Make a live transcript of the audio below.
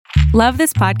Love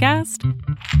this podcast?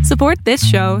 Support this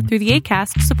show through the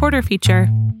Acast supporter feature.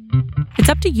 It's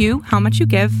up to you how much you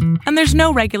give, and there's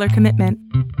no regular commitment.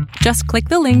 Just click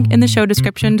the link in the show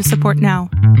description to support now.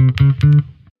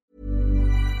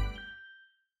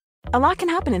 A lot can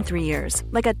happen in 3 years,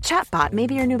 like a chatbot may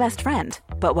be your new best friend.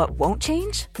 But what won't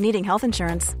change? Needing health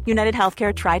insurance. United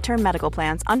Healthcare Tri-Term Medical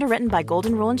Plans, underwritten by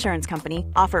Golden Rule Insurance Company,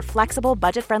 offer flexible,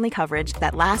 budget-friendly coverage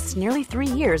that lasts nearly 3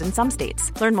 years in some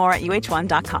states. Learn more at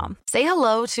uh1.com. Say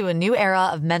hello to a new era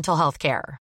of mental health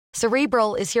care.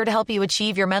 Cerebral is here to help you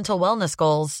achieve your mental wellness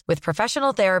goals with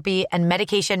professional therapy and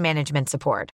medication management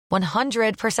support.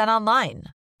 100% online.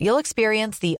 You'll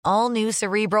experience the all-new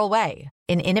Cerebral Way,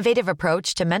 an innovative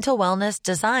approach to mental wellness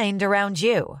designed around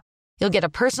you. You'll get a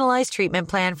personalized treatment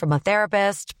plan from a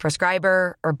therapist,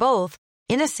 prescriber, or both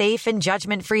in a safe and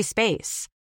judgment-free space.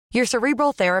 Your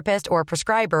Cerebral therapist or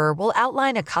prescriber will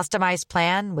outline a customized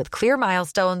plan with clear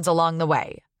milestones along the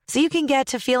way, so you can get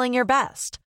to feeling your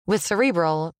best. With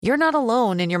Cerebral, you're not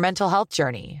alone in your mental health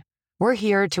journey. We're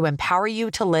here to empower you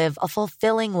to live a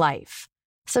fulfilling life.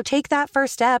 So take that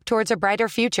first step towards a brighter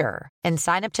future and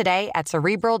sign up today at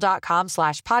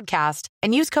Cerebral.com/podcast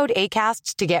and use code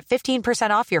ACAST to get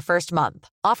 15% off your first month.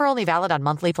 Offer only valid on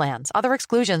monthly plans. Other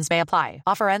exclusions may apply.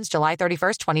 Offer ends July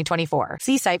 31st, 2024.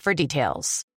 See site for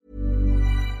details.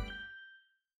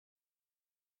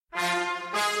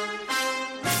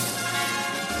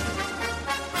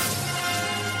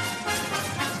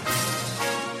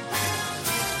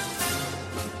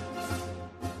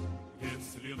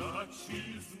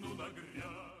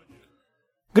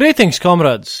 Greetings,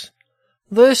 comrades.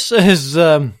 This is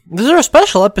a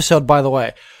special episode, by the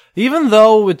way. Even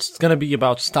though it's gonna be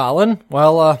about Stalin,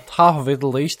 well, half of it at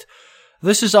least,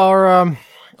 this is our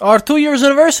 2 years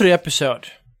anniversary episode.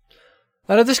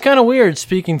 And it is kind of weird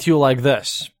speaking to you like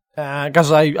this,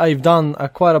 because I've done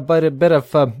quite a bit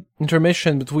of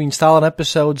intermission between Stalin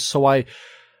episodes, so I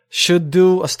should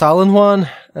do a Stalin one.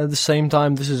 At the same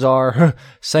time, this is our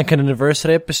second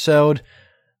anniversary episode.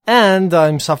 And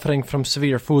I'm suffering from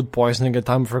severe food poisoning at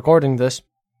the time of recording this.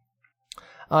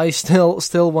 I still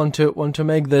want to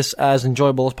make this as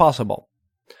enjoyable as possible.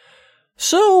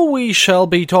 So we shall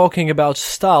be talking about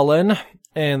Stalin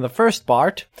in the first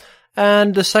part,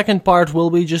 and the second part will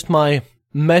be just my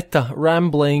meta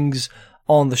ramblings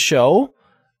on the show,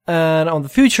 and on the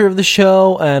future of the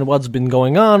show, and what's been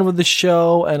going on with the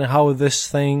show, and how this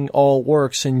thing all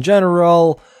works in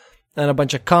general, and a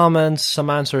bunch of comments, some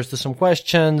answers to some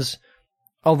questions.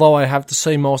 Although I have to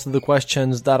say most of the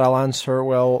questions that I'll answer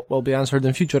will be answered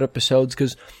in future episodes,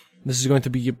 because this is going to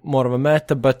be more of a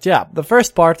meta. But yeah, the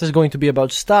first part is going to be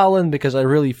about Stalin, because I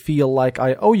really feel like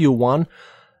I owe you one.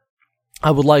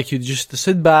 I would like you just to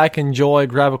sit back, enjoy,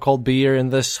 grab a cold beer in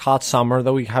this hot summer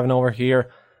that we have over here,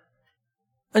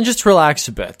 and just relax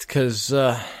a bit, because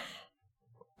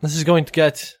this is going to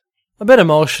get a bit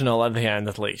emotional at the end,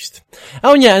 at least.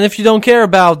 Oh yeah, and if you don't care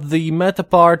about the meta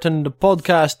part and the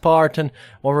podcast part and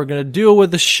what we're gonna do with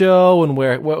the show and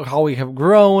how we have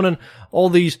grown and all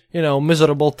these,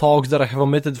 miserable talks that I have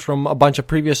omitted from a bunch of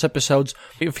previous episodes,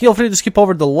 feel free to skip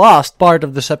over the last part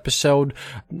of this episode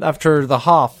after the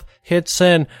half hits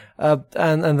in,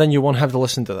 and then you won't have to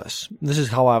listen to this. This is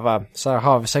how I've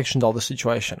sectioned all the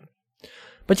situation.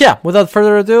 But yeah, without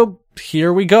further ado,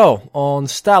 here we go on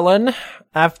Stalin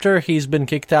after he's been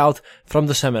kicked out from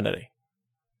the seminary.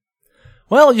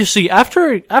 Well, you see,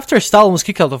 after Stalin was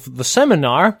kicked out of the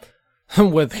seminar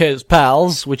with his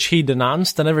pals, which he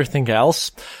denounced and everything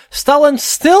else, Stalin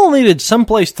still needed some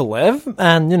place to live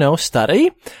and,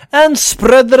 study and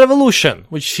spread the revolution,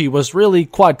 which he was really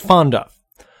quite fond of.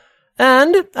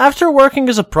 And after working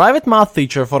as a private math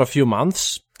teacher for a few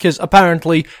months, because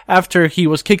apparently after he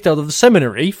was kicked out of the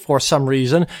seminary, for some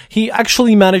reason, he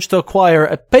actually managed to acquire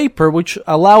a paper which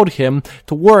allowed him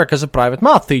to work as a private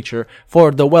math teacher for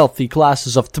the wealthy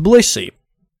classes of Tbilisi.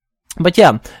 But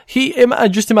yeah,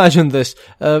 just imagine this,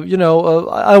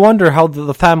 I wonder how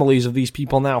the families of these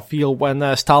people now feel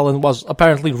when Stalin was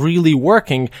apparently really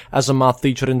working as a math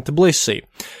teacher in Tbilisi.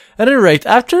 At any rate,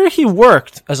 after he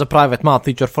worked as a private math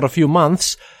teacher for a few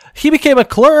months, he became a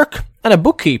clerk and a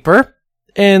bookkeeper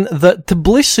in the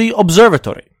Tbilisi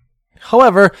Observatory.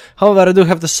 However, I do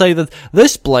have to say that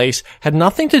this place had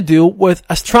nothing to do with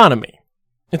astronomy.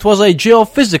 It was a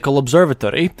geophysical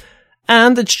observatory,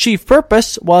 and its chief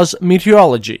purpose was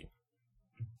meteorology.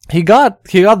 He got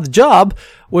the job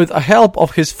with the help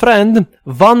of his friend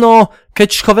Vano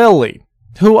Kechkovelli,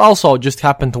 who also just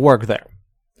happened to work there.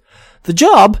 The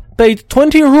job paid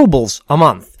 20 rubles a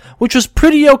month, which was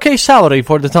pretty okay salary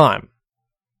for the time.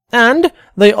 And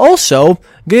they also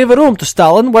gave a room to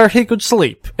Stalin where he could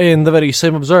sleep in the very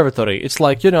same observatory. It's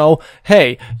like,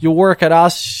 hey, you work at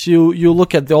us, you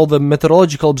look at all the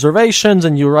meteorological observations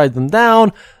and you write them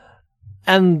down,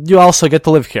 and you also get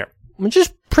to live here. Which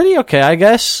is pretty okay, I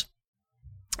guess.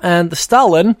 And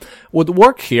Stalin would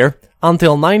work here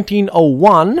until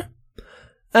 1901,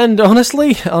 and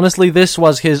honestly, this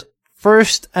was his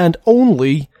first and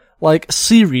only,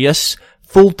 serious,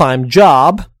 full-time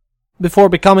job before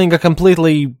becoming a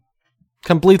completely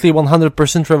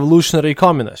 100% revolutionary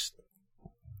communist.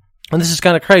 And this is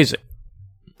kind of crazy.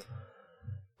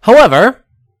 However,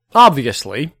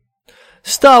 obviously,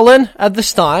 Stalin, at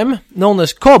this time, known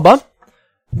as Koba,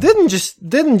 didn't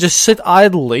just sit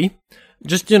idly,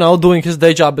 doing his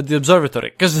day job at the observatory,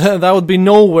 because that would be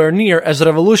nowhere near as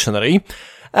revolutionary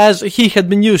as he had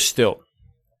been used to.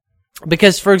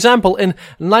 Because, for example, in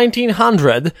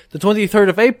 1900, the 23rd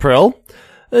of April,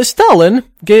 Stalin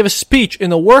gave a speech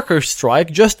in a workers'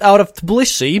 strike just out of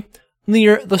Tbilisi,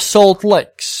 near the Salt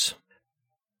Lakes.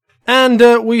 And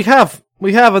we have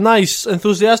a nice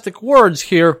enthusiastic words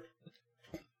here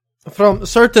from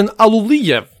certain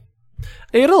Aluliyev,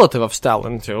 a relative of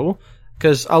Stalin too,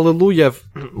 because Aluliyev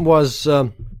was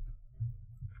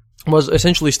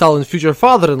essentially Stalin's future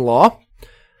father-in-law,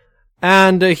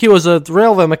 and he was a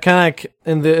railway mechanic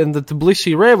in the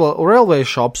Tbilisi railway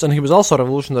shops, and he was also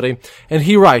revolutionary. And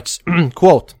he writes,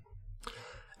 quote,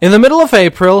 "In the middle of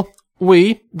April,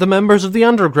 we, the members of the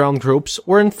underground groups,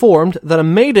 were informed that a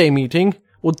May Day meeting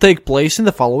would take place in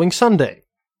the following Sunday.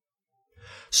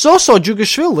 Soso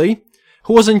Jugashvili,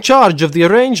 who was in charge of the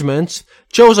arrangements,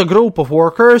 chose a group of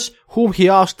workers whom he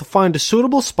asked to find a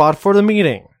suitable spot for the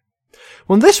meeting.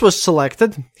 When this was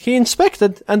selected, he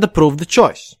inspected and approved the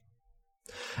choice.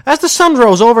 As the sun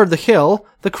rose over the hill,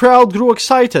 the crowd grew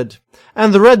excited,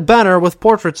 and the red banner with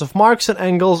portraits of Marx and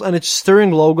Engels and its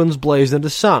stirring slogans blazed in the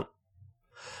sun.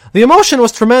 The emotion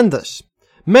was tremendous.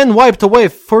 Men wiped away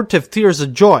furtive tears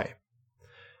of joy.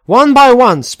 One by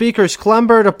one, speakers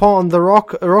clambered upon the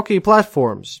rocky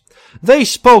platforms. They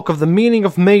spoke of the meaning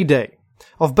of May Day,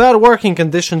 of bad working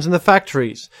conditions in the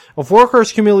factories, of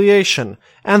workers' humiliation,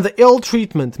 and the ill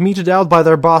treatment meted out by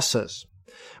their bosses.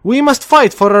 We must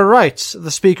fight for our rights, the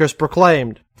speakers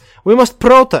proclaimed. We must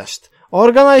protest,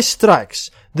 organize strikes,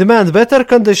 demand better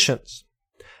conditions.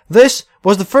 This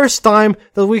was the first time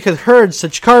that we had heard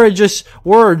such courageous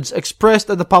words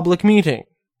expressed at a public meeting.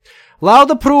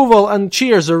 Loud approval and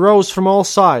cheers arose from all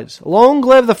sides. Long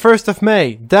live the 1st of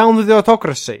May, down with the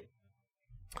autocracy.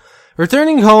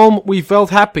 Returning home, we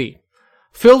felt happy,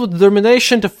 filled with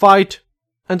determination to fight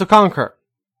and to conquer."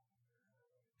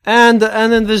 And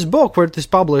in this book where it is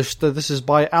published, this is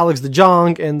by Alex de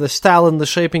Jong in the Stalin, the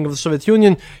Shaping of the Soviet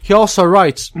Union, he also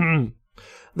writes,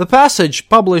 "The passage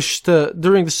published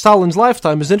during Stalin's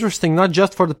lifetime is interesting not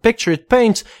just for the picture it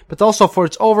paints, but also for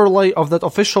its overlay of that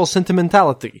official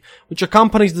sentimentality, which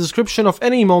accompanies the description of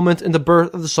any moment in the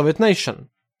birth of the Soviet nation.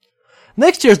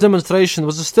 Next year's demonstration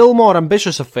was a still more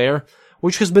ambitious affair,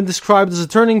 which has been described as a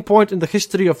turning point in the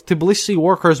history of Tbilisi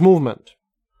workers' movement."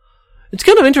 It's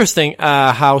kind of interesting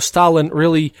how Stalin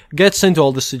really gets into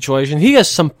all this situation. He has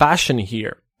some passion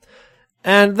here.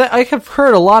 And I have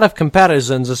heard a lot of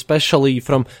comparisons, especially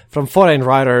from foreign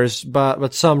writers,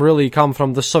 but some really come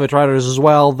from the Soviet writers as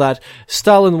well, that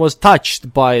Stalin was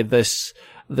touched by this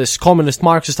communist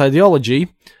Marxist ideology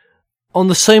on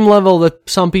the same level that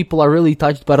some people are really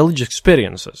touched by religious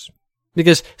experiences.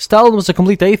 Because Stalin was a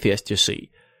complete atheist, you see.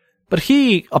 But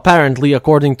he, apparently,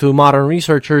 according to modern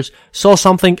researchers, saw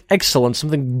something excellent,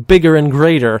 something bigger and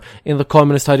greater in the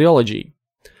communist ideology.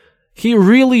 He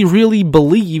really, really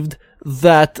believed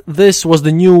that this was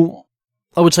the new,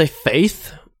 I would say,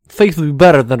 faith. Faith would be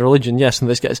better than religion, yes, in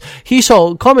this case. He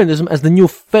saw communism as the new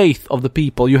faith of the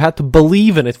people. You had to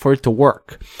believe in it for it to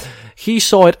work. He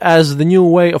saw it as the new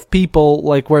way of people,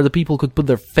 like where the people could put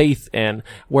their faith in,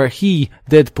 where he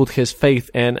did put his faith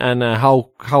in, and how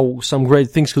some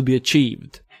great things could be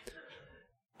achieved.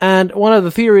 And one of the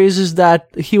theories is that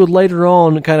he would later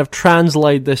on kind of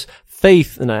translate this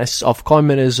faithness of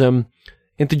communism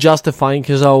into justifying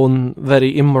his own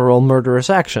very immoral, murderous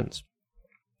actions.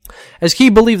 As he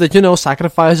believed that,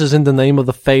 sacrifices in the name of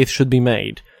the faith should be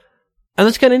made. And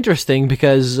that's kind of interesting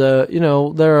because,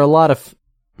 there are a lot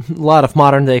of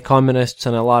modern day communists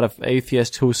and a lot of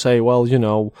atheists who say, well,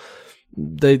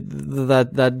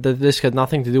 that this had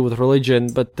nothing to do with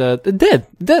religion, but it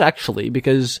did actually,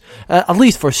 because at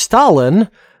least for Stalin,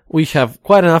 we have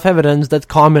quite enough evidence that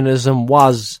communism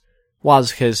was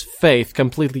his faith,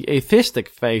 completely atheistic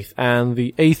faith, and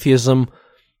the atheism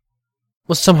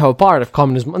was somehow a part of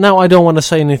communism. Now, I don't want to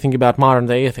say anything about modern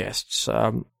day atheists.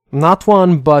 not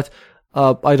one, but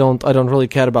I don't really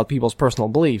care about people's personal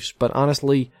beliefs. But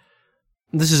honestly,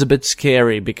 this is a bit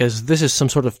scary because this is some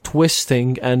sort of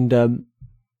twisting, and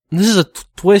this is a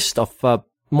twist of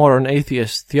modern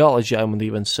atheist theology, I would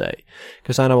even say.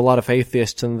 Because I know a lot of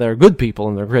atheists, and they're good people,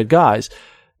 and they're great guys,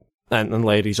 and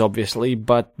ladies, obviously,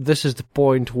 but this is the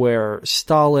point where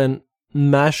Stalin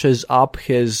mashes up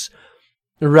his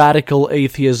radical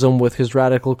atheism with his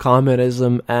radical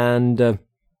communism and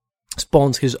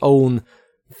spawns his own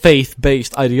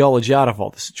faith-based ideology out of all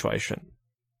the situation.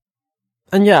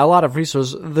 And yeah, a lot of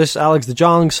resources, this Alex de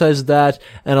Jong says that,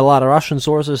 and a lot of Russian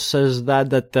sources says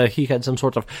that he had some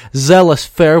sort of zealous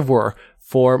fervor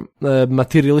for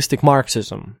materialistic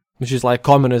Marxism, which is like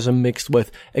communism mixed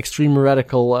with extreme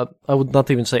radical, I would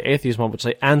not even say atheism, I would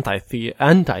say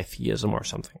anti-theism or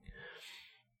something.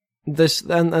 This,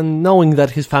 and knowing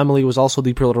that his family was also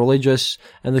deeply religious,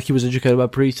 and that he was educated by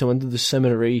priests and went to the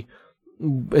seminary,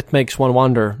 it makes one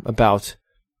wonder about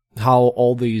how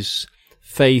all these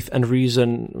faith and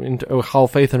reason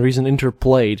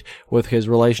interplayed with his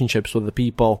relationships with the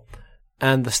people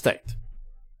and the state.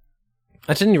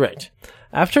 At any rate,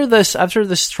 after this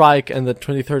strike and the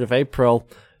 23rd of April,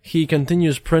 he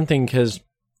continues printing his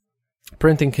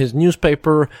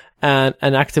newspaper and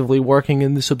actively working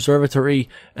in this observatory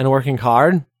and working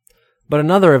hard. But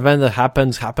another event that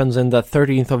happens in the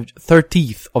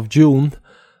 30th of June,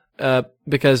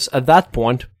 because at that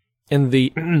point, in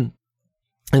the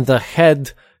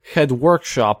head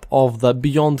workshop of the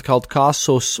Beyond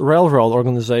Caucasus Railroad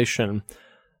organization,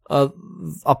 a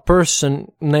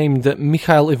person named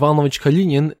Mikhail Ivanovich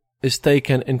Kalinin is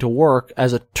taken into work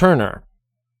as a turner.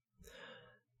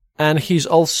 And he's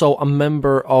also a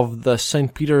member of the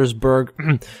St. Petersburg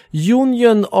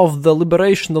Union of the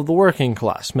Liberation of the Working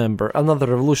Class member, another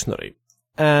revolutionary.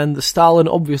 And Stalin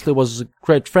obviously was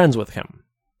great friends with him.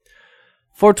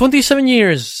 For 27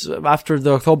 years after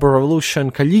the October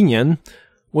Revolution, Kalinin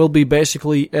will be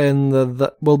basically in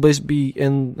the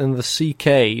CK,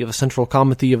 the Central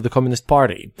Committee of the Communist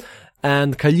Party.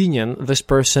 And Kalinin, this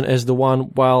person, is the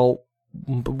one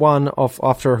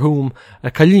after whom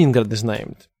Kaliningrad is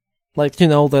named. Like, they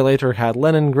later had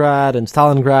Leningrad and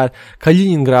Stalingrad.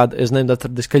 Kaliningrad is named after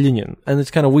this Kalinin. And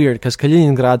it's kind of weird, because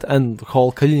Kaliningrad and the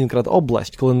whole Kaliningrad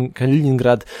Oblast,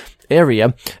 Kaliningrad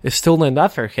area, is still named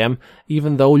after him,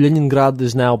 even though Leningrad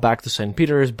is now back to St.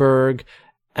 Petersburg,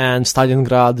 and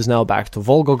Stalingrad is now back to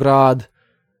Volgograd.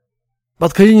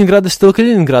 But Kaliningrad is still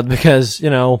Kaliningrad, because,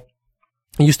 it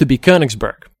used to be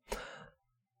Königsberg.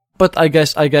 But I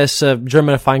guess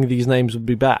Germanifying these names would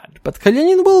be bad. But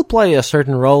Kalinin will play a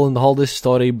certain role in the whole this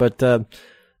story, but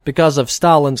because of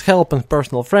Stalin's help and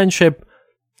personal friendship,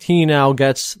 he now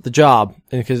gets the job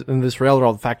in this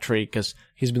railroad factory because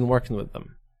he's been working with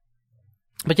them.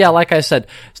 But yeah, like I said,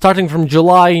 starting from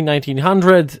July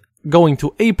 1900, going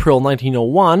to April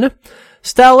 1901,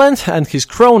 Stalin and his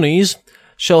cronies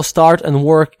shall start and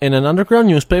work in an underground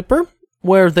newspaper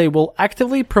where they will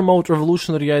actively promote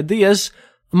revolutionary ideas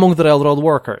among the railroad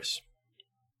workers.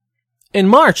 In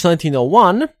March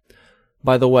 1901,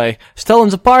 by the way,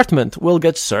 Stalin's apartment will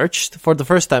get searched for the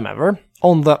first time ever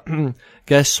on the,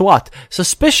 guess what,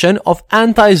 suspicion of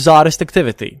anti-Tsarist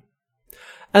activity.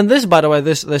 And this, by the way,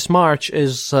 this March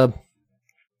is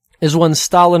when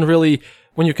Stalin really,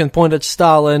 when you can point at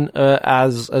Stalin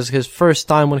as his first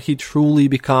time when he truly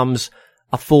becomes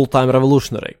a full-time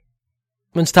revolutionary.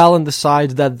 When Stalin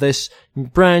decides that this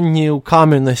brand new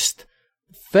communist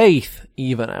faith,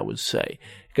 even, I would say,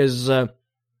 because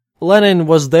Lenin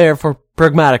was there for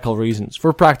pragmatical reasons,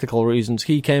 for practical reasons.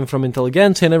 He came from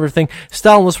intelligentsia and everything.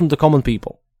 Stalin was from the common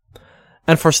people.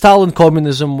 And for Stalin,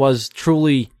 communism was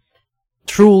truly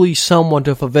somewhat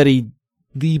of a very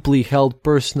deeply held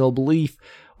personal belief,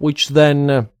 which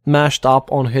then mashed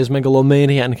up on his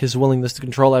megalomania and his willingness to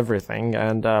control everything.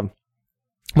 And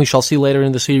we shall see later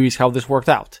in the series how this worked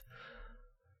out.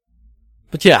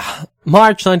 But yeah,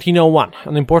 March 1901,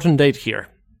 an important date here.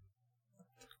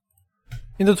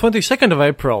 In the 22nd of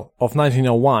April of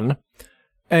 1901,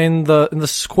 in the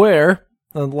square,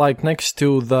 like next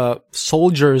to the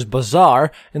Soldiers'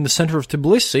 Bazaar in the center of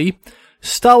Tbilisi,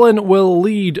 Stalin will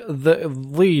lead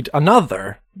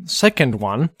another, second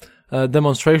one,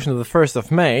 demonstration of the 1st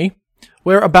of May,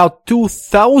 where about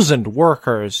 2,000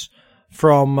 workers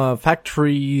from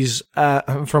factories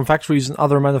and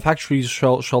other manufacturers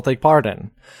shall take part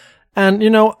in. And,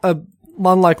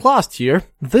 unlike last year,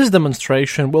 this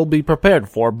demonstration will be prepared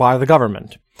for by the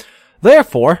government.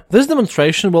 Therefore, this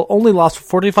demonstration will only last for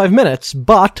 45 minutes,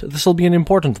 but this will be an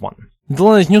important one. The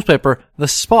Lenin's newspaper, The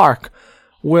Spark,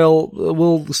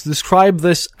 will describe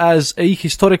this as a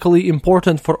historically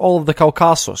important for all of the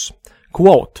Caucasus.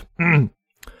 Quote,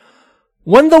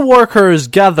 when the workers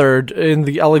gathered in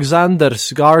the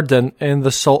Alexander's garden in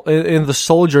the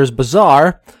soldiers'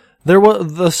 bazaar,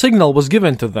 the signal was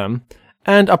given to them,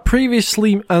 and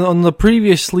on the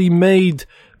previously made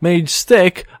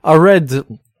stick, a red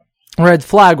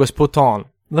flag was put on.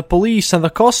 The police and the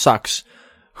Cossacks,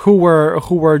 who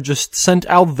were just sent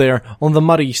out there on the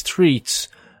muddy streets,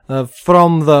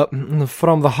 from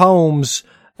the homes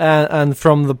and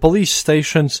from the police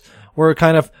stations, were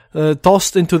kind of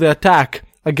tossed into the attack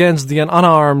against the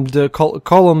unarmed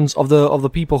columns of the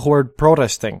people who were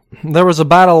protesting. There was a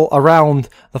battle around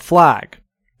the flag.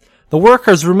 The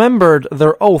workers remembered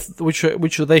their oath,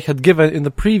 which they had given in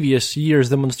the previous year's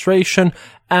demonstration,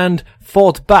 and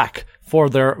fought back for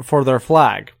their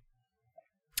flag.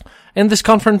 In this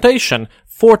confrontation,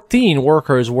 14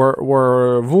 workers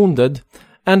were wounded,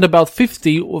 and about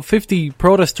 50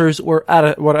 protesters were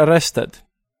arrested.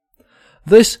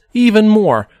 This even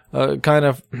more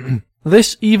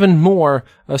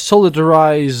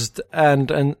solidarized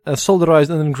and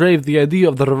engraved the idea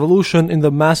of the revolution in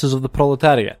the masses of the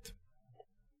proletariat.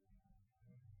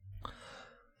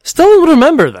 Stalin would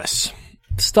remember this.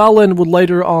 Stalin would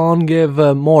later on give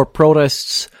more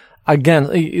protests again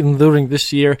during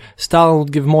this year. Stalin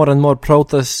would give more and more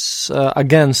protests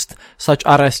against such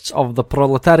arrests of the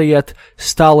proletariat.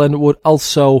 Stalin would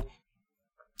also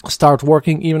start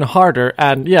working even harder,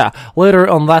 and later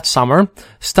on that summer,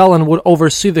 Stalin would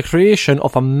oversee the creation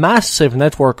of a massive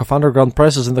network of underground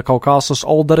presses in the Caucasus,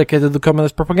 all dedicated to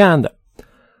communist propaganda.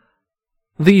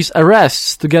 These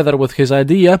arrests, together with his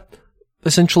idea,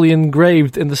 essentially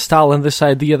engraved in the Stalin this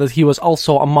idea that he was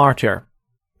also a martyr.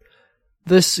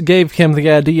 This gave him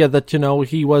the idea that,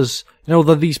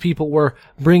 that these people were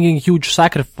bringing huge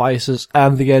sacrifices,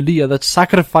 and the idea that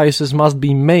sacrifices must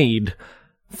be made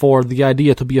for the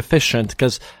idea to be efficient,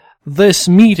 because this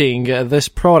meeting, this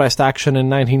protest action in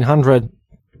 1900,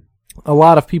 a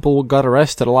lot of people got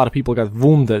arrested, a lot of people got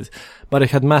wounded, but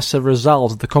it had massive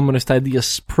results. The communist idea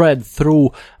spread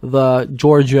through the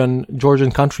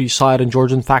Georgian countryside and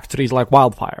Georgian factories like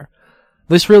wildfire.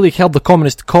 This really helped the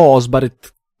communist cause, but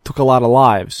it took a lot of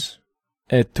lives.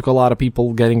 It took a lot of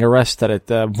people getting arrested. It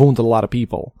wounded a lot of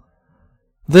people.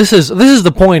 This is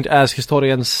the point, as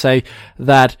historians say,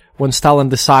 that when Stalin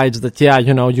decides that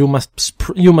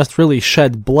you must really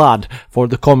shed blood for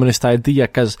the communist idea,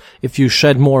 because if you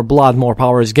shed more blood, more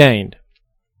power is gained.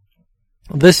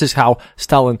 This is how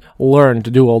Stalin learned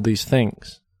to do all these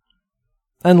things.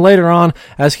 And later on,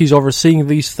 as he's overseeing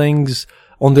these things,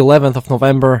 on the 11th of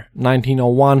November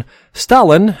 1901,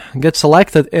 Stalin gets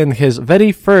elected in his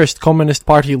very first Communist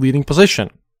Party leading position.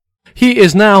 He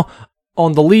is now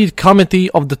on the lead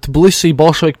committee of the Tbilisi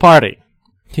Bolshevik Party.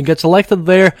 He gets elected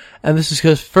there, and this is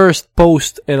his first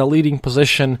post in a leading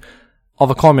position of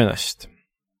a communist.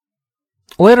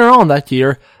 Later on that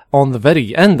year, on the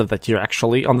very end of that year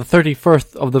actually, on the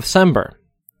 31st of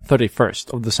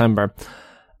December,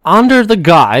 under the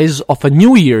guise of a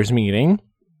New Year's meeting,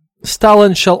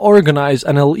 Stalin shall organize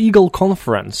an illegal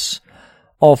conference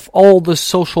of all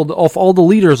the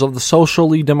leaders of the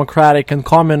socially democratic and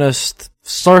communist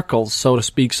circles, so to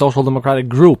speak, social democratic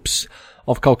groups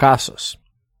of Caucasus.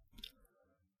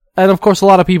 And of course a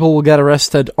lot of people will get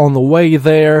arrested on the way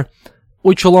there,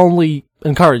 which will only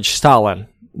encourage Stalin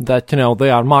that, they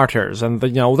are martyrs, and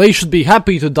that, they should be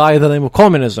happy to die in the name of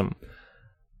communism,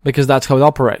 because that's how it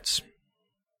operates.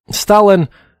 Stalin,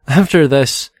 after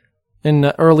this, in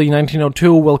early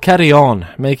 1902, will carry on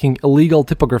making illegal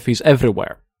typographies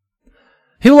everywhere.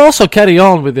 He will also carry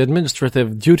on with the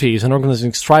administrative duties and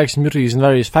organizing strikes and mutinies in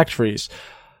various factories.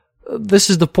 This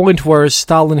is the point where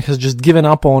Stalin has just given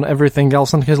up on everything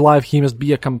else in his life. He must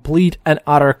be a complete and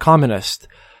utter communist.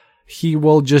 He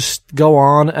will just go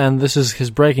on, and this is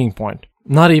his breaking point.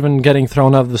 Not even getting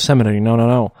thrown out of the seminary,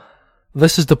 no.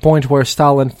 This is the point where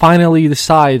Stalin finally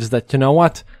decides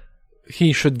that,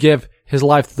 he should give his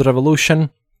life to the revolution,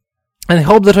 and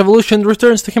hope that revolution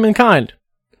returns to him in kind.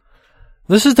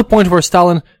 This is the point where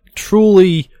Stalin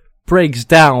truly breaks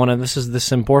down, and this is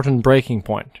this important breaking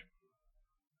point.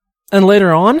 And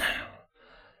later on,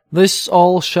 this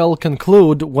all shall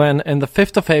conclude when, in the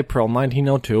 5th of April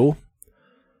 1902,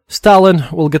 Stalin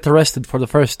will get arrested for the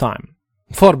first time,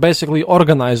 for basically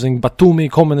organizing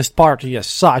Batumi Communist Party as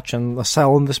such, and a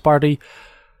cell in this party,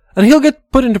 and he'll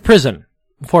get put into prison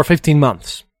for 15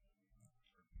 months.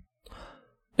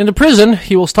 In the prison,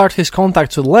 he will start his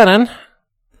contacts with Lenin,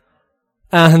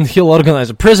 and he'll organize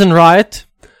a prison riot,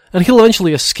 and he'll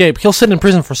eventually escape. He'll sit in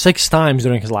prison for 6 times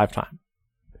during his lifetime.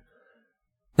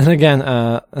 And again,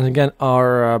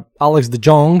 our Alex de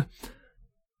Jong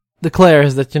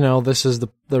declares that, this is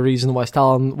the reason why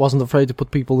Stalin wasn't afraid to put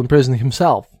people in prison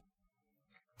himself.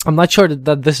 I'm not sure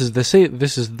that this is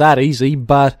that easy,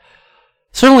 but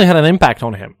certainly had an impact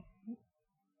on him.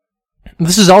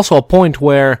 This is also a point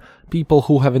where people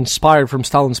who have inspired from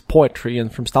Stalin's poetry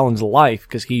and from Stalin's life,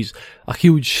 because he's a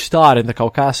huge star in the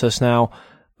Caucasus now,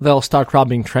 they'll start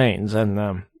robbing trains.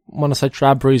 And one of such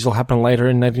robberies will happen later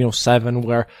in 1907,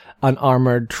 where an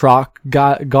armored truck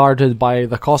guarded by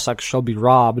the Cossacks shall be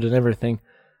robbed and everything.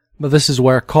 But this is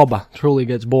where Koba truly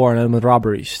gets born and when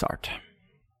robberies start.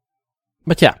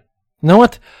 But yeah, you know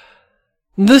what?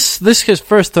 This his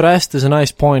first arrest is a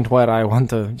nice point where I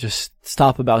want to just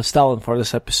stop about Stalin for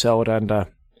this episode and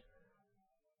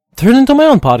turn into my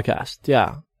own podcast.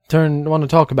 Yeah, want to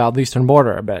talk about the Eastern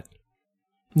Border a bit.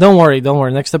 Don't worry.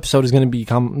 Next episode is gonna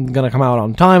come out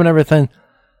on time and everything.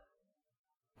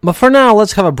 But for now,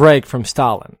 let's have a break from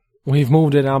Stalin. We've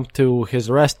moved it up to his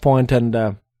arrest point, and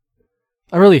I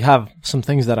really have some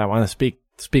things that I want to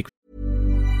speak.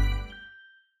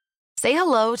 Say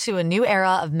hello to a new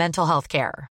era of mental health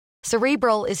care.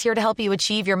 Cerebral is here to help you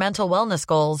achieve your mental wellness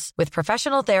goals with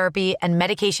professional therapy and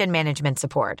medication management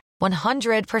support.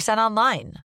 100%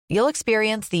 online. You'll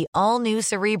experience the all-new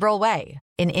Cerebral Way,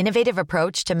 an innovative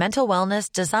approach to mental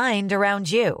wellness designed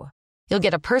around you. You'll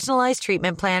get a personalized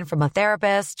treatment plan from a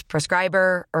therapist,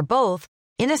 prescriber, or both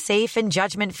in a safe and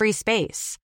judgment-free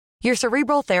space. Your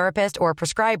Cerebral therapist or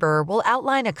prescriber will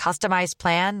outline a customized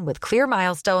plan with clear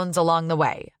milestones along the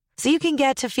way, so you can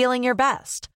get to feeling your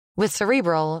best. With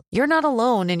Cerebral, you're not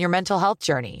alone in your mental health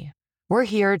journey. We're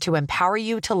here to empower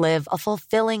you to live a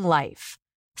fulfilling life.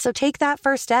 So take that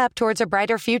first step towards a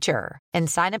brighter future and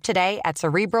sign up today at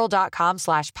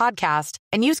Cerebral.com/podcast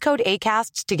and use code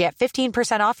ACAST to get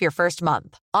 15% off your first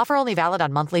month. Offer only valid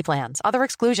on monthly plans. Other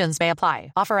exclusions may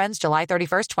apply. Offer ends July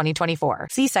 31st, 2024.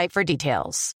 See site for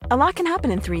details. A lot can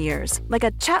happen in 3 years, like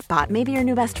a chatbot may be your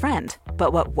new best friend.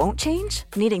 But what won't change?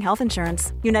 Needing health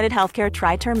insurance. United Healthcare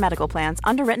Tri-Term Medical Plans,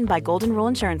 underwritten by Golden Rule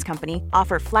Insurance Company,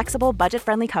 offer flexible,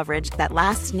 budget-friendly coverage that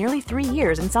lasts nearly 3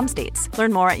 years in some states.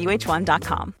 Learn more at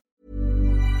uh1.com.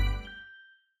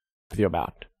 You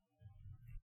about.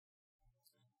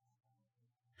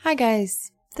 Hi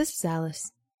guys, this is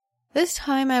Alice. This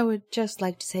time I would just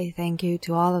like to say thank you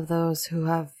to all of those who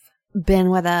have been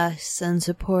with us and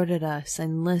supported us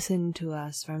and listened to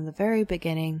us from the very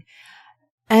beginning,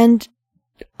 and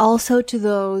also to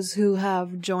those who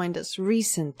have joined us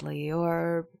recently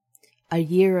or a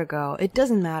year ago. It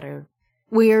doesn't matter.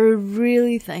 We are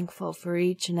really thankful for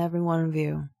each and every one of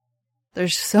you.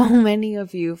 There's so many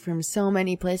of you from so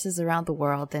many places around the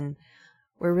world, and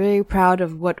we're really proud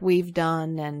of what we've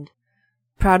done and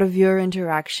proud of your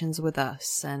interactions with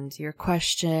us and your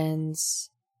questions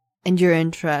and your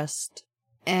interest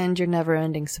and your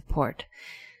never-ending support.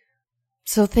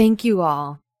 So thank you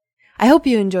all. I hope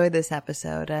you enjoyed this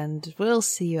episode, and we'll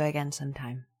see you again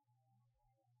sometime.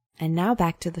 And now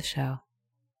back to the show.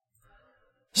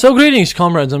 So greetings,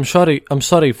 comrades. I'm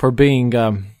sorry for being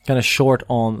kind of short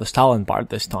on the Stalin part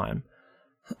this time.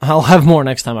 I'll have more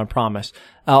next time, I promise.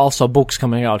 Also, books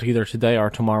coming out either today or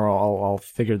tomorrow. I'll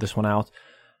figure this one out.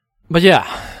 But yeah,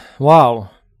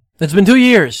 wow. It's been 2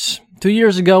 years. 2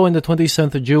 years ago, in the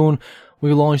 27th of June,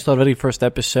 we launched our very first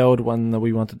episode when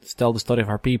we wanted to tell the story of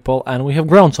our people, and we have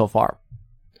grown so far.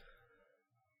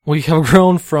 We have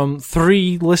grown from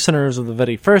 3 listeners of the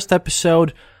very first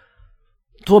episode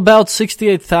to about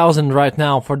 68,000 right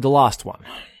now for the last one.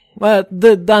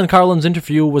 The Dan Carlin's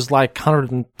interview was like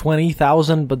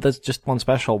 120,000, but that's just one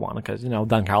special one, because,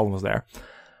 Dan Carlin was there.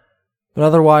 But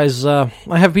otherwise, I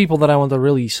have people that I want to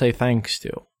really say thanks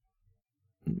to.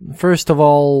 First of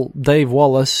all, Dave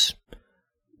Wallace,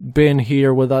 been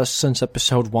here with us since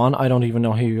episode 1. I don't even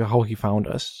know how he found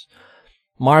us.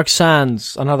 Mark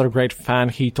Sands, another great fan.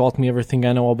 He taught me everything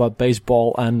I know about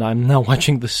baseball, and I'm now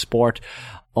watching the sport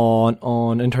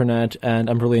on internet, and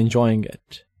I'm really enjoying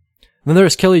it. Then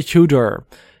there's Kelly Tudor.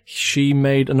 She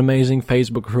made an amazing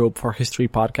Facebook group for history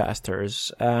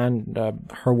podcasters, and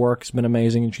her work's been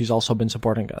amazing, and she's also been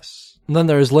supporting us. And then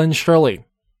there's Lynn Shirley.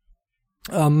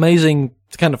 Amazing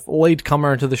kind of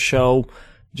latecomer to the show.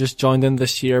 Just joined in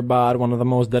this year, but one of the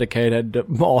most dedicated,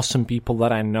 awesome people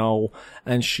that I know,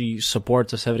 and she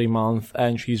supports us every month,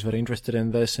 and she's very interested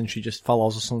in this, and she just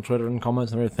follows us on Twitter and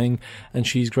comments and everything, and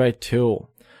she's great too.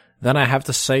 Then I have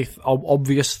to say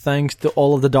obvious thanks to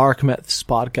all of the Dark Myths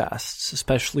podcasts,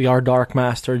 especially our Dark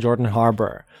Master, Jordan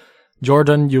Harbour.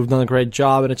 Jordan, you've done a great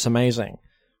job, and it's amazing.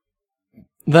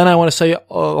 Then I want to say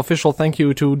official thank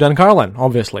you to Dan Carlin,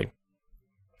 obviously.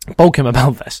 Poke him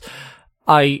about this.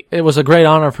 it was a great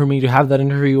honor for me to have that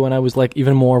interview, and I was like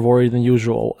even more worried than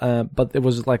usual. But it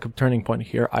was like a turning point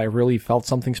here. I really felt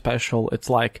something special. It's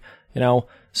like,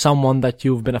 someone that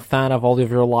you've been a fan of all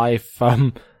of your life,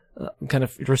 kind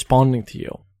of responding to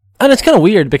you. And it's kind of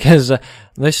weird because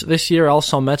this year I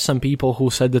also met some people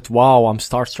who said that, wow, I'm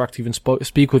starstruck to even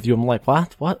speak with you. I'm like,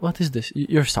 what is this?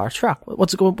 You're starstruck?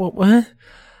 What's going on? What?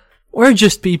 We're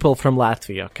just people from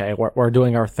Latvia, okay? We're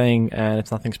doing our thing, and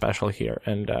it's nothing special here.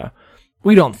 And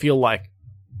we don't feel like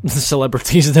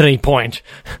celebrities at any point.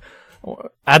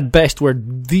 At best, we're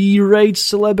D-rate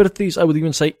celebrities. I would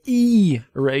even say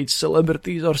E-rate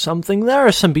celebrities or something. There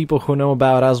are some people who know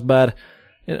about us, but,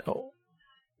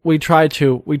 we try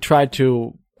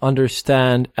to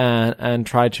understand and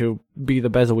try to be the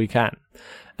best that we can.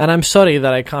 And I'm sorry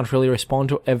that I can't really respond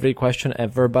to every question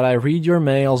ever, but I read your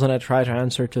mails and I try to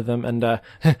answer to them. And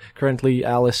currently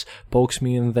Alice pokes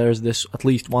me, and there's this at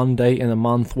least one day in a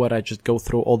month where I just go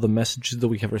through all the messages that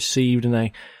we have received, and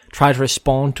I try to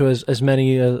respond to as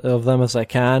many of them as I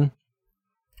can.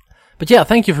 But yeah,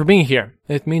 thank you for being here.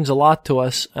 It means a lot to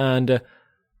us, and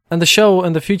the show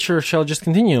in the future shall just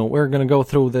continue. We're going to go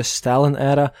through this Stalin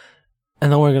era,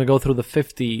 and then we're going to go through the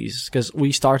 50s, because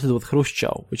we started with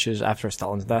Khrushchev, which is after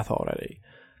Stalin's death already.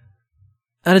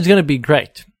 And it's going to be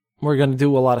great. We're going to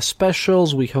do a lot of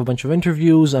specials. We have a bunch of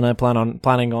interviews, and I'm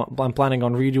planning on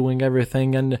redoing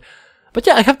everything. But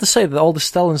yeah, I have to say that all the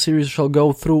Stalin series shall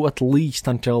go through at least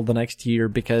until the next year,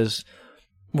 because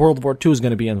World War II is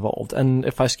going to be involved. And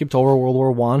if I skipped over World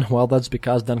War I, well, that's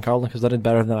because Dan Carlin has done it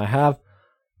better than I have.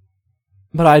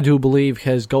 But I do believe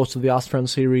his Ghost of the Ostfriend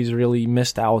series really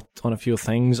missed out on a few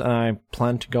things, and I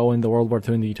plan to go into World War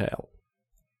II in detail.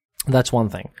 That's one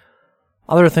thing.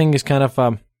 Other thing is kind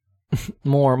of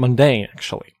more mundane,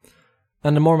 actually.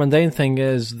 And the more mundane thing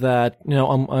is that,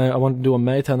 I want to do a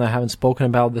meta, and I haven't spoken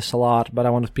about this a lot, but I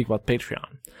want to speak about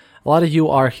Patreon. A lot of you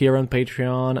are here on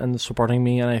Patreon and supporting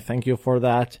me, and I thank you for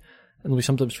that. And we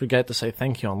sometimes forget to say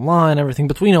thank you online and everything,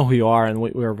 but we know who you are, and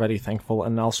we're very thankful.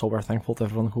 And also we're thankful to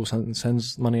everyone who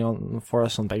sends money for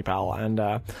us on PayPal. And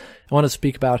I want to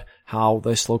speak about how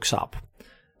this looks up.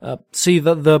 See,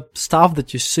 the stuff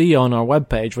that you see on our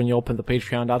webpage when you open the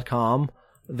patreon.com,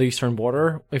 the Eastern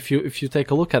Border, if you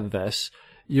take a look at this,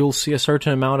 you'll see a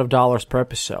certain amount of dollars per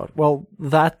episode. Well,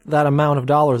 that amount of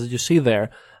dollars that you see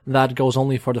there, that goes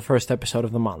only for the first episode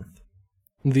of the month.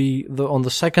 On the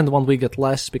second one we get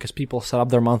less because people set up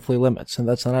their monthly limits, and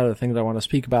that's another thing that I want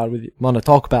to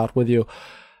talk about with you,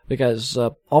 because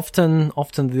often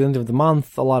at the end of the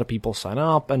month a lot of people sign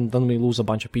up, and then we lose a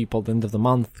bunch of people at the end of the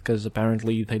month because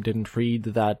apparently they didn't read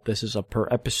that this is a per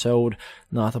episode,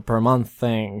 not a per month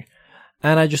thing.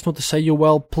 And I just want to say you,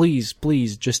 well, please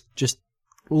just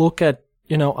look at,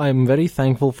 I'm very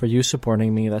thankful for you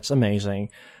supporting me. That's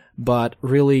amazing. But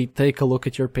really take a look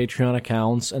at your Patreon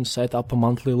accounts and set up a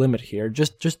monthly limit here.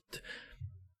 Just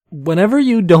whenever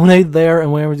you donate there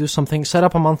and whenever you do something, set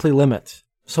up a monthly limit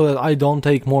so that I don't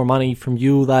take more money from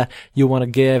you that you want to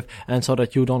give, and so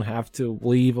that you don't have to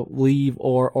leave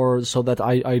or so that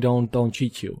I don't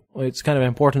cheat you. It's kind of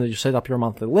important that you set up your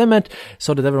monthly limit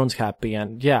so that everyone's happy.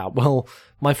 And yeah, well,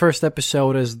 my first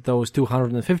episode is those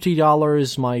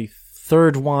 $250. My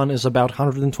third one is about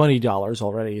 $120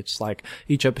 already. It's like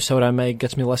each episode I make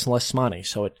gets me less and less money.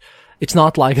 So it's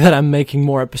not like that I'm making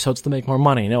more episodes to make more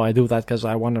money. No, I do that because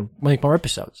I want to make more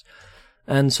episodes.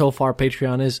 And so far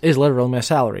Patreon is literally my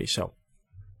salary. So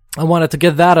I wanted to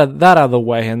get that out of the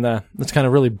way, and it's kind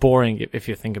of really boring if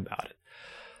you think about it.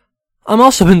 I'm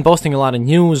also been posting a lot of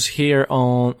news here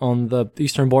on the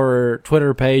Eastern Border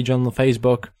Twitter page, on the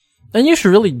Facebook, and you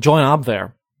should really join up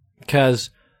there because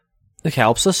it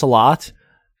helps us a lot,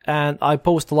 and I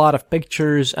post a lot of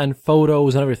pictures and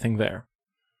photos and everything there.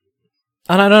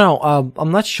 And I don't know,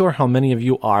 I'm not sure how many of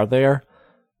you are there.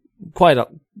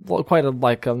 Not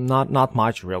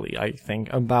much really, I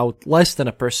think. About less than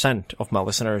 1% of my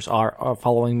listeners are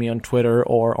following me on Twitter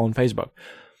or on Facebook.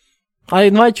 I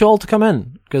invite you all to come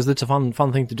in, because it's a fun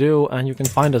thing to do, and you can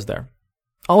find us there.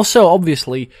 Also,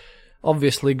 obviously,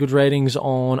 good ratings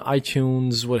on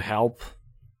iTunes would help.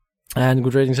 And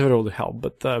good ratings everywhere would help,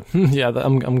 but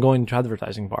I'm going to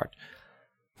advertising part.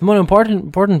 The more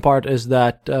important part is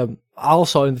that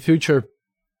also in the future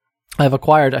I've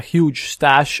acquired a huge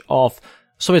stash of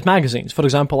Soviet magazines. For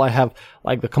example, I have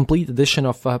like the complete edition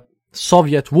of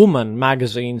Soviet Woman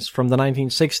magazines from the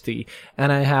 1960s,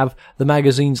 and I have the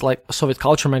magazines like Soviet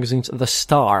culture magazines, The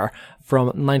Star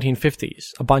from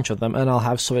 1950s, a bunch of them, and I'll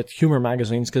have Soviet humor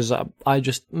magazines because I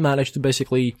just managed to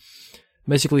basically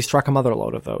struck a mother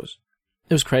load of those.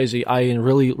 It was crazy. I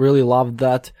really, really loved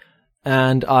that.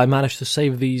 and I managed to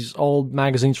save these old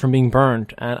magazines from being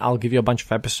burned, and I'll give you a bunch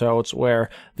of episodes where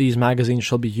these magazines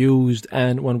shall be used,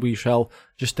 and when we shall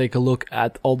just take a look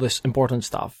at all this important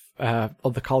stuff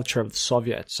of the culture of the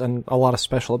Soviets, and a lot of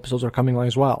special episodes are coming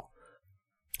as well.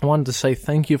 I wanted to say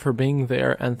thank you for being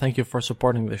there, and thank you for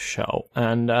supporting this show,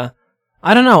 and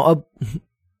I don't know,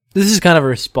 this is kind of a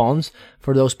response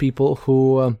for those people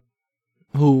who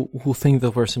think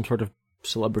that we're some sort of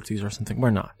celebrities or something.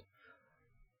 We're not.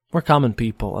 We're common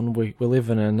people, and we live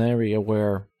in an area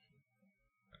where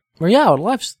yeah, our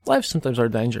lives sometimes are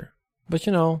danger. But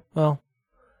well,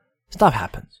 stuff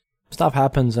happens,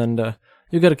 and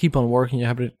you got to keep on working.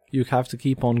 You have to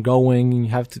keep on going, and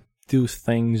you have to do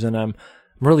things. And I'm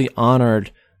really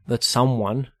honored that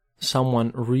someone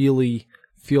really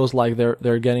feels like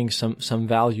they're getting some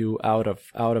value out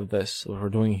of this what we're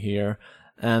doing here,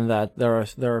 and that there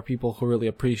are people who really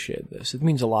appreciate this. It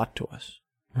means a lot to us,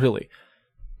 really.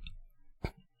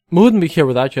 We wouldn't be here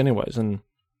without you anyways, and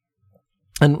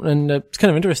it's kind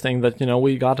of interesting that,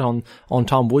 we got on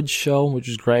Tom Wood's show, which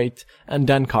is great, and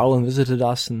Dan Carlin visited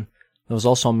us, and it was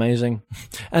also amazing.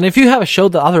 And if you have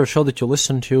other show that you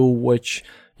listen to, which,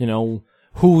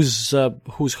 whose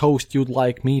host you'd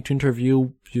like me to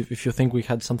interview, if you think we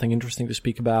had something interesting to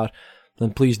speak about,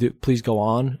 then please go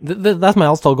on. That might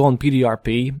also go on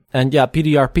PDRP, and yeah,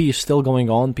 PDRP is still going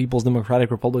on, People's Democratic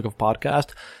Republic of Podcast.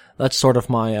 That's sort of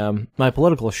my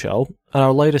political show. And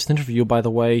our latest interview, by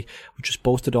the way, which was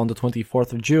posted on the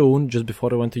 24th of June, just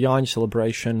before I went to Yanj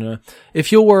celebration.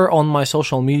 If you were on my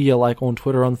social media, like on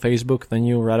Twitter, on Facebook, then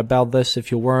you read about this.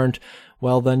 If you weren't,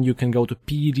 well, then you can go to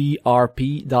pdrp.lv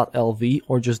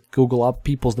or just Google up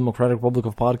People's Democratic Republic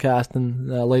of Podcast, and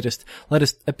the latest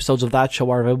episodes of that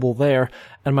show are available there.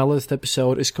 And my latest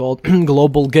episode is called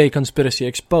Global Gay Conspiracy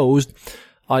Exposed.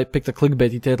 I picked a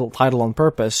clickbaity title on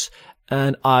purpose,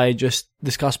 and I just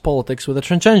discussed politics with a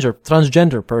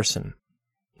transgender person.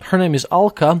 Her name is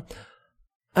Alka,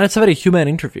 and it's a very humane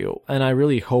interview, and I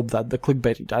really hope that the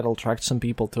clickbaity title attracts some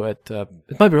people to it.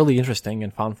 It might be really interesting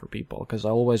and fun for people, because I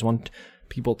always want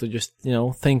people to just,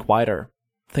 think wider,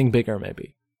 think bigger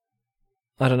maybe.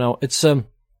 I don't know, it's a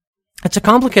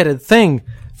complicated thing,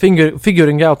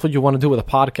 figuring out what you want to do with a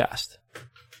podcast.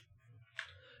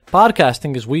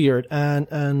 Podcasting is weird, and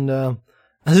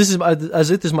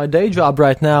as it is my day job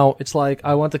right now, it's like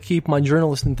I want to keep my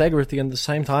journalist integrity, and at the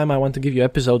same time I want to give you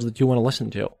episodes that you want to listen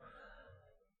to.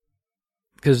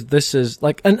 Because this is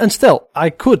like, and still, I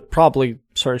could probably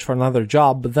search for another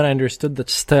job, but then I understood that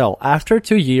still, after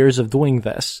 2 years of doing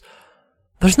this,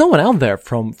 there's no one out there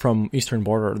from Eastern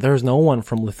Border. There's no one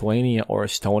from Lithuania or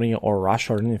Estonia or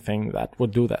Russia or anything that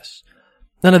would do this.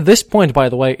 And at this point, by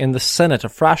the way, in the Senate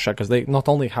of Russia, because they not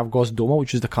only have Gosduma,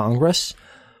 which is the Congress,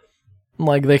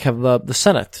 like they have the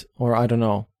Senate, or I don't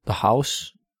know, the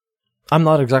House. I'm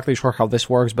not exactly sure how this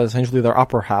works, but essentially their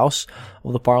upper house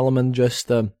of the parliament just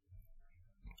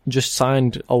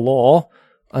signed a law,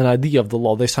 an idea of the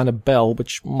law. They signed a bill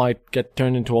which might get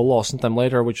turned into a law sometime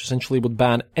later, which essentially would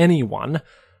ban anyone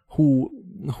who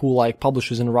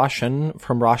publishes in Russian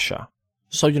from Russia.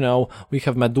 So, we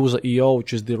have Meduza.io,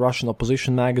 which is the Russian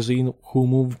opposition magazine, who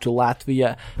moved to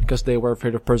Latvia because they were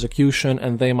afraid of persecution,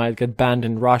 and they might get banned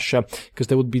in Russia because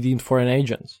they would be deemed foreign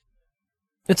agents.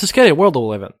 It's a scary world to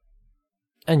live in.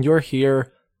 And you're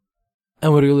here,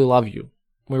 and we really love you.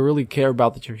 We really care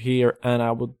about that you're here, and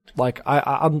I would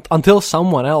until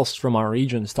someone else from our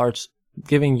region starts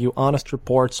giving you honest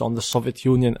reports on the Soviet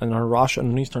Union and on Russia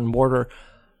and the Eastern Border,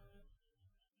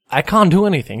 I can't do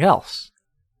anything else.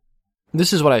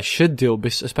 This is what I should do,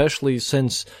 especially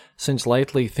since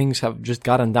lately things have just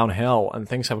gotten downhill and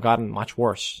things have gotten much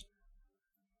worse.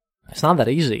 It's not that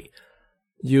easy.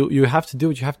 You have to do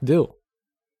what you have to do.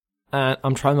 And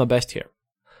I'm trying my best here.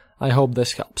 I hope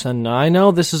this helps. And I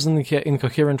know this is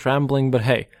incoherent rambling, but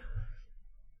hey,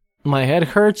 my head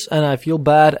hurts and I feel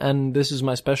bad, and this is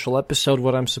my special episode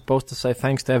where I'm supposed to say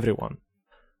thanks to everyone.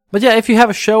 But yeah, if you have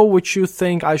a show which you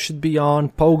think I should be on,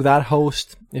 poke that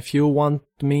host. If you want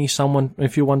me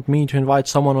to invite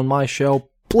someone on my show,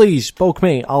 please poke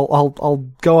me. I'll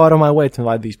go out of my way to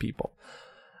invite these people.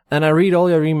 And I read all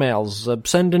your emails.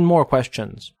 Send in more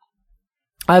questions.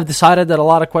 I've decided that a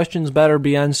lot of questions better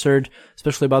be answered,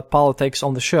 especially about politics,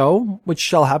 on the show, which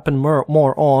shall happen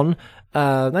more on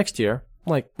next year.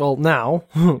 Now,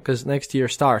 because next year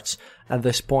starts at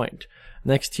this point.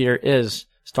 Next year is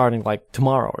starting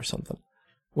tomorrow or something.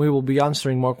 We will be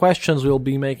answering more questions, we'll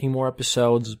be making more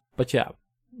episodes, but yeah,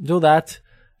 do that.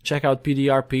 Check out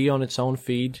PDRP on its own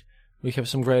feed. We have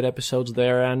some great episodes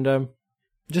there, and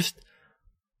just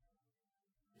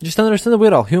understand that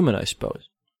we're all human, I suppose.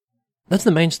 That's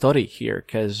the main story here,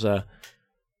 because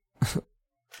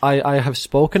I have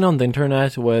spoken on the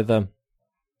internet with a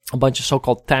bunch of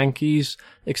so-called tankies,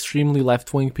 extremely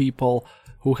left-wing people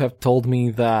who have told me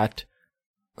that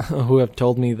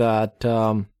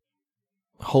Holodomor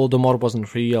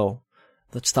wasn't real,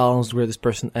 that Stalin was the greatest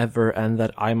person ever, and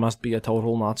that I must be a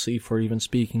total Nazi for even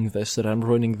speaking this, that I'm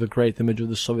ruining the great image of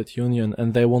the Soviet Union,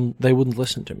 and they wouldn't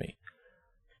listen to me.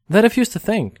 They refuse to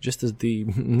think, just as the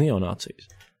neo-Nazis.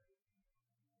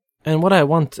 And what I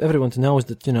want everyone to know is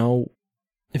that,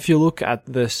 if you look at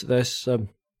this,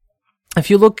 if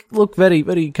you look very,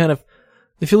 very kind of,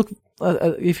 if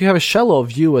you have a shallow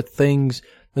view at things,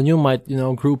 then you might,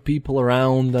 group people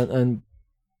around and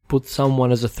put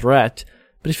someone as a threat.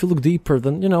 But if you look deeper,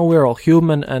 then, we're all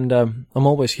human, and I'm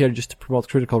always here just to promote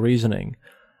critical reasoning.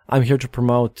 I'm here to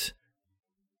promote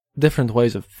different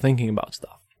ways of thinking about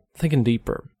stuff, thinking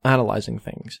deeper, analyzing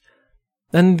things.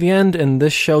 And in the end, in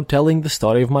this show, telling the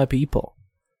story of my people.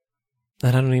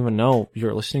 And I don't even know,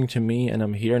 you're listening to me, and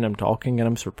I'm here, and I'm talking, and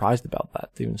I'm surprised about that,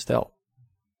 even still.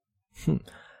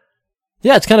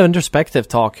 Yeah, it's kind of introspective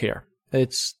talk here.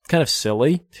 It's kind of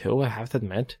silly, too, I have to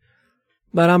admit.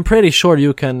 But I'm pretty sure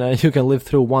you can live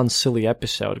through one silly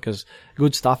episode, because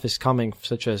good stuff is coming,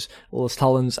 such as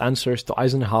Stalin's answers to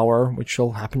Eisenhower, which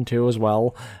will happen too as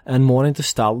well, and more into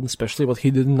Stalin, especially what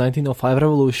he did in the 1905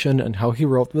 revolution, and how he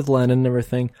wrote with Lenin and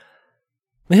everything.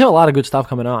 We have a lot of good stuff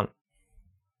coming on.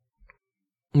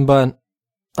 But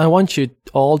I want you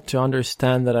all to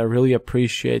understand that I really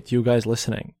appreciate you guys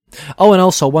listening. Oh, and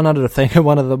also one other thing,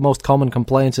 one of the most common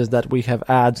complaints is that we have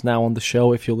ads now on the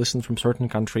show if you listen from certain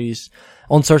countries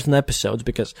on certain episodes,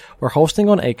 because we're hosting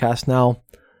on Acast now,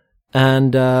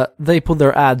 and they put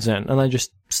their ads in, and I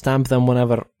just stamp them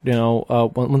whenever,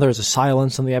 when there's a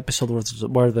silence in the episode,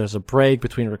 where there's a break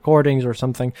between recordings or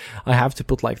something. I have to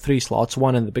put like 3 slots,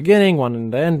 one in the beginning, one in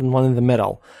the end, and one in the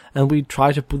middle. And we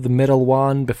try to put the middle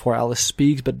one before Alice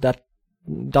speaks, but that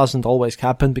doesn't always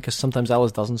happen, because sometimes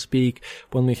Alice doesn't speak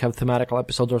when we have thematical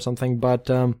episodes or something, but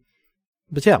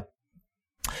yeah.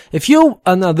 If you,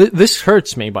 this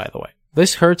hurts me, by the way.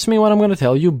 This hurts me what I'm gonna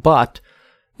tell you, but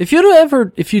if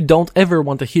you don't ever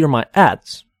want to hear my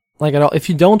ads, like at all, if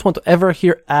you don't want to ever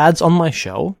hear ads on my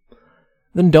show,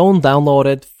 then don't download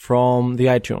it from the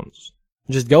iTunes.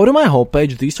 Just go to my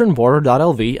homepage,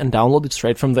 theeasternborder.lv, and download it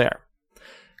straight from there.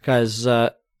 Because,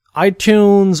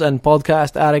 iTunes and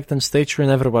Podcast Addict and Stitcher and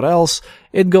everywhere else,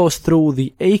 it goes through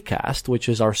the Acast, which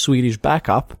is our Swedish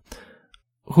backup,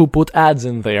 who put ads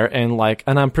in there, and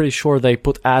I'm pretty sure they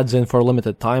put ads in for a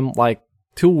limited time, like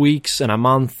 2 weeks and a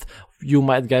month. You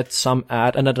might get some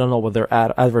ad, and I don't know what they're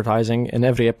advertising in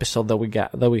every episode that we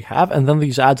have, and then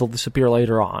these ads will disappear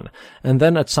later on. And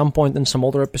then at some point in some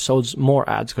older episodes, more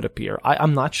ads could appear.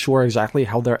 I'm not sure exactly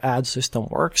how their ad system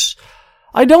works.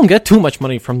 I don't get too much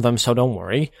money from them, so don't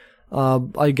worry.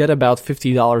 I get about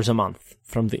 $50 a month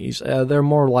from these. They're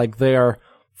more like there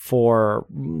for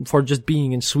just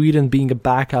being in Sweden, being a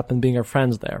backup, and being our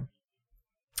friends there.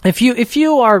 If you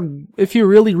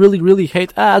really, really, really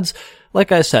hate ads,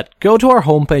 like I said, go to our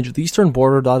homepage,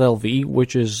 theeasternborder.lv,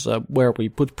 which is where we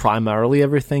put primarily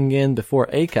everything in before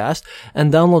Acast,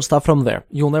 and download stuff from there.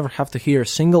 You'll never have to hear a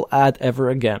single ad ever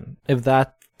again, if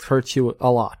that hurts you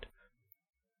a lot.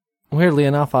 Weirdly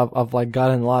enough, I've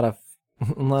gotten a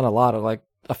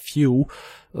few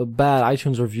bad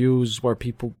iTunes reviews where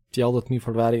people yelled at me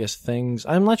for various things.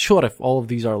 I'm not sure if all of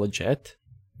these are legit.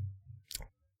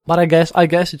 But I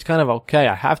guess it's kind of okay.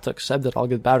 I have to accept that I'll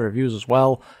get bad reviews as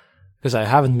well, because I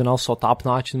haven't been also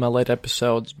top-notch in my late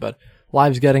episodes, but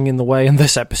life's getting in the way, and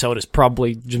this episode is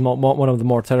probably one of the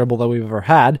more terrible that we've ever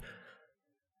had.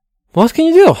 What can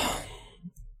you do?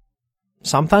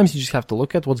 Sometimes you just have to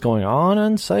look at what's going on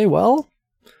and say, well,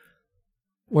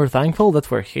 we're thankful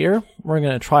that we're here. We're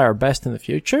going to try our best in the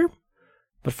future.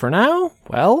 But for now,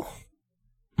 well,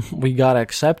 we gotta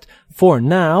accept for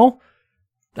now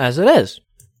as it is.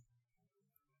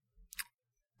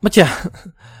 But yeah,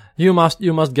 you must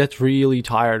get really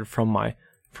tired from my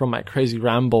crazy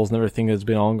rambles and everything that's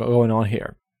been going on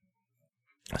here.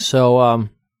 So,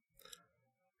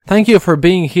 thank you for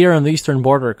being here on the Eastern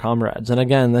Border, comrades. And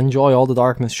again, enjoy all the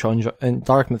Darkness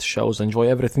shows. Enjoy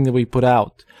everything that we put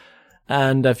out.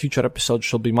 And future episodes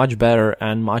shall be much better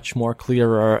and much more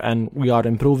clearer, and we are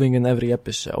improving in every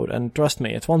episode. And trust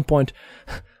me, at one point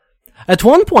I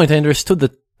understood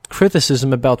the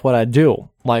criticism about what I do,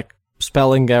 like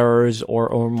spelling errors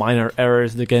or minor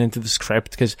errors that get into the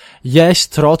script, because yes,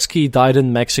 Trotsky died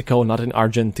in Mexico, not in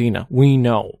Argentina. We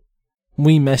know.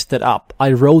 We messed it up.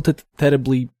 I wrote it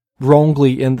terribly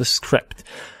wrongly in the script.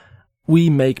 We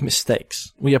make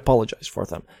mistakes. We apologize for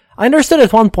them. I understood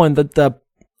at one point that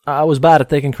I was bad at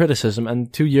taking criticism,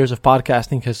 and 2 years of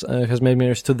podcasting has made me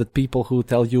understood that people who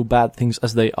tell you bad things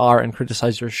as they are and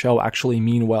criticize your show actually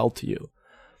mean well to you.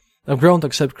 I've grown to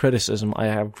accept criticism. I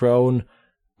have grown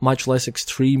much less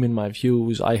extreme in my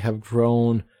views. I have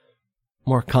grown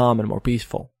more calm and more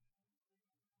peaceful.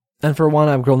 And for one,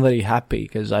 I've grown very happy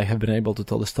because I have been able to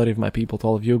tell the story of my people to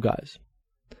all of you guys.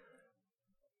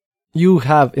 You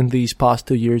have, in these past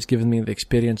 2 years, given me the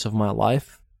experience of my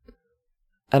life.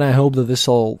 And I hope that this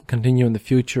will continue in the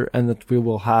future and that we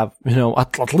will have,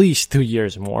 at least 2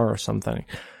 years more or something.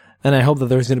 And I hope that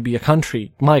there's going to be a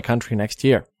country, my country, next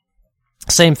year.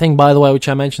 Same thing, by the way, which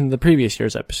I mentioned in the previous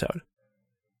year's episode.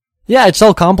 Yeah, it's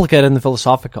all complicated and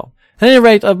philosophical. At any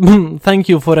rate, thank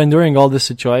you for enduring all this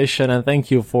situation, and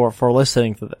thank you for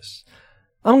listening to this.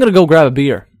 I'm gonna go grab a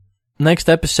beer. Next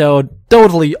episode,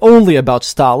 totally only about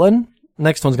Stalin.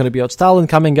 Next one's gonna be about Stalin,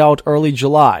 coming out early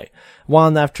July.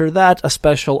 One after that, a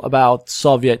special about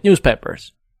Soviet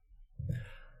newspapers.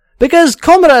 Because,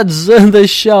 comrades,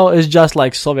 this show is just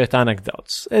like Soviet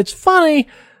anecdotes. It's funny,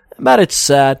 but it's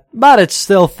sad, but it's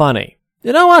still funny.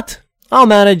 You know what? I'll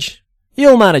manage.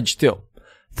 You'll manage too.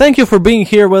 Thank you for being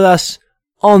here with us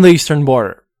on the Eastern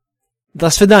Border. До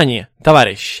свидания,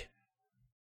 товарищ.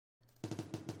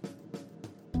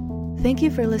 Thank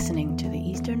you for listening to the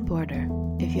Eastern Border.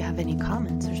 If you have any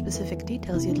comments or specific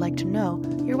details you'd like to know,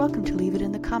 you're welcome to leave it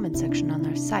in the comment section on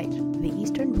our site,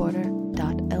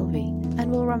 theeasternborder.lv,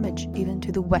 and we'll rummage even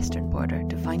to the Western Border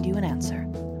to find you an answer.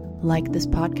 Like this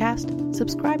podcast,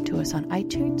 subscribe to us on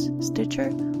iTunes,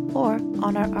 Stitcher, or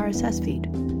on our RSS feed.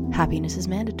 Happiness is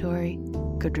mandatory.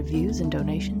 Good reviews and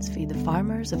donations feed the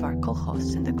farmers of our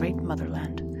kolkhozs in the great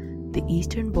motherland. The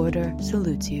Eastern Border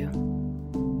salutes you.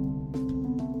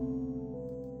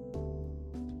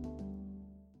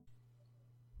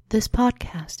 This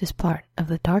podcast is part of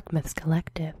the Dark Myths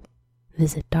Collective.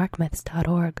 Visit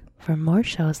darkmyths.org for more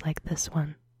shows like this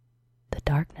one. The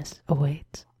darkness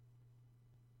awaits.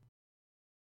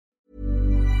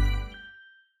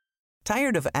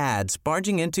 Tired of ads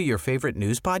barging into your favorite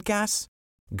news podcasts?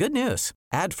 Good news.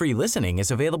 Ad-free listening is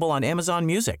available on Amazon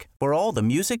Music for all the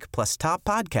music plus top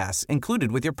podcasts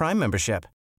included with your Prime membership.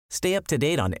 Stay up to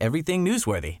date on everything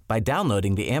newsworthy by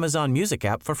downloading the Amazon Music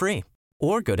app for free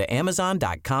or go to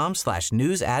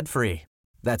amazon.com/news ad free.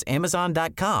 That's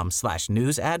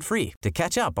amazon.com/news ad free to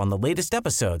catch up on the latest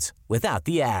episodes without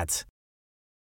the ads.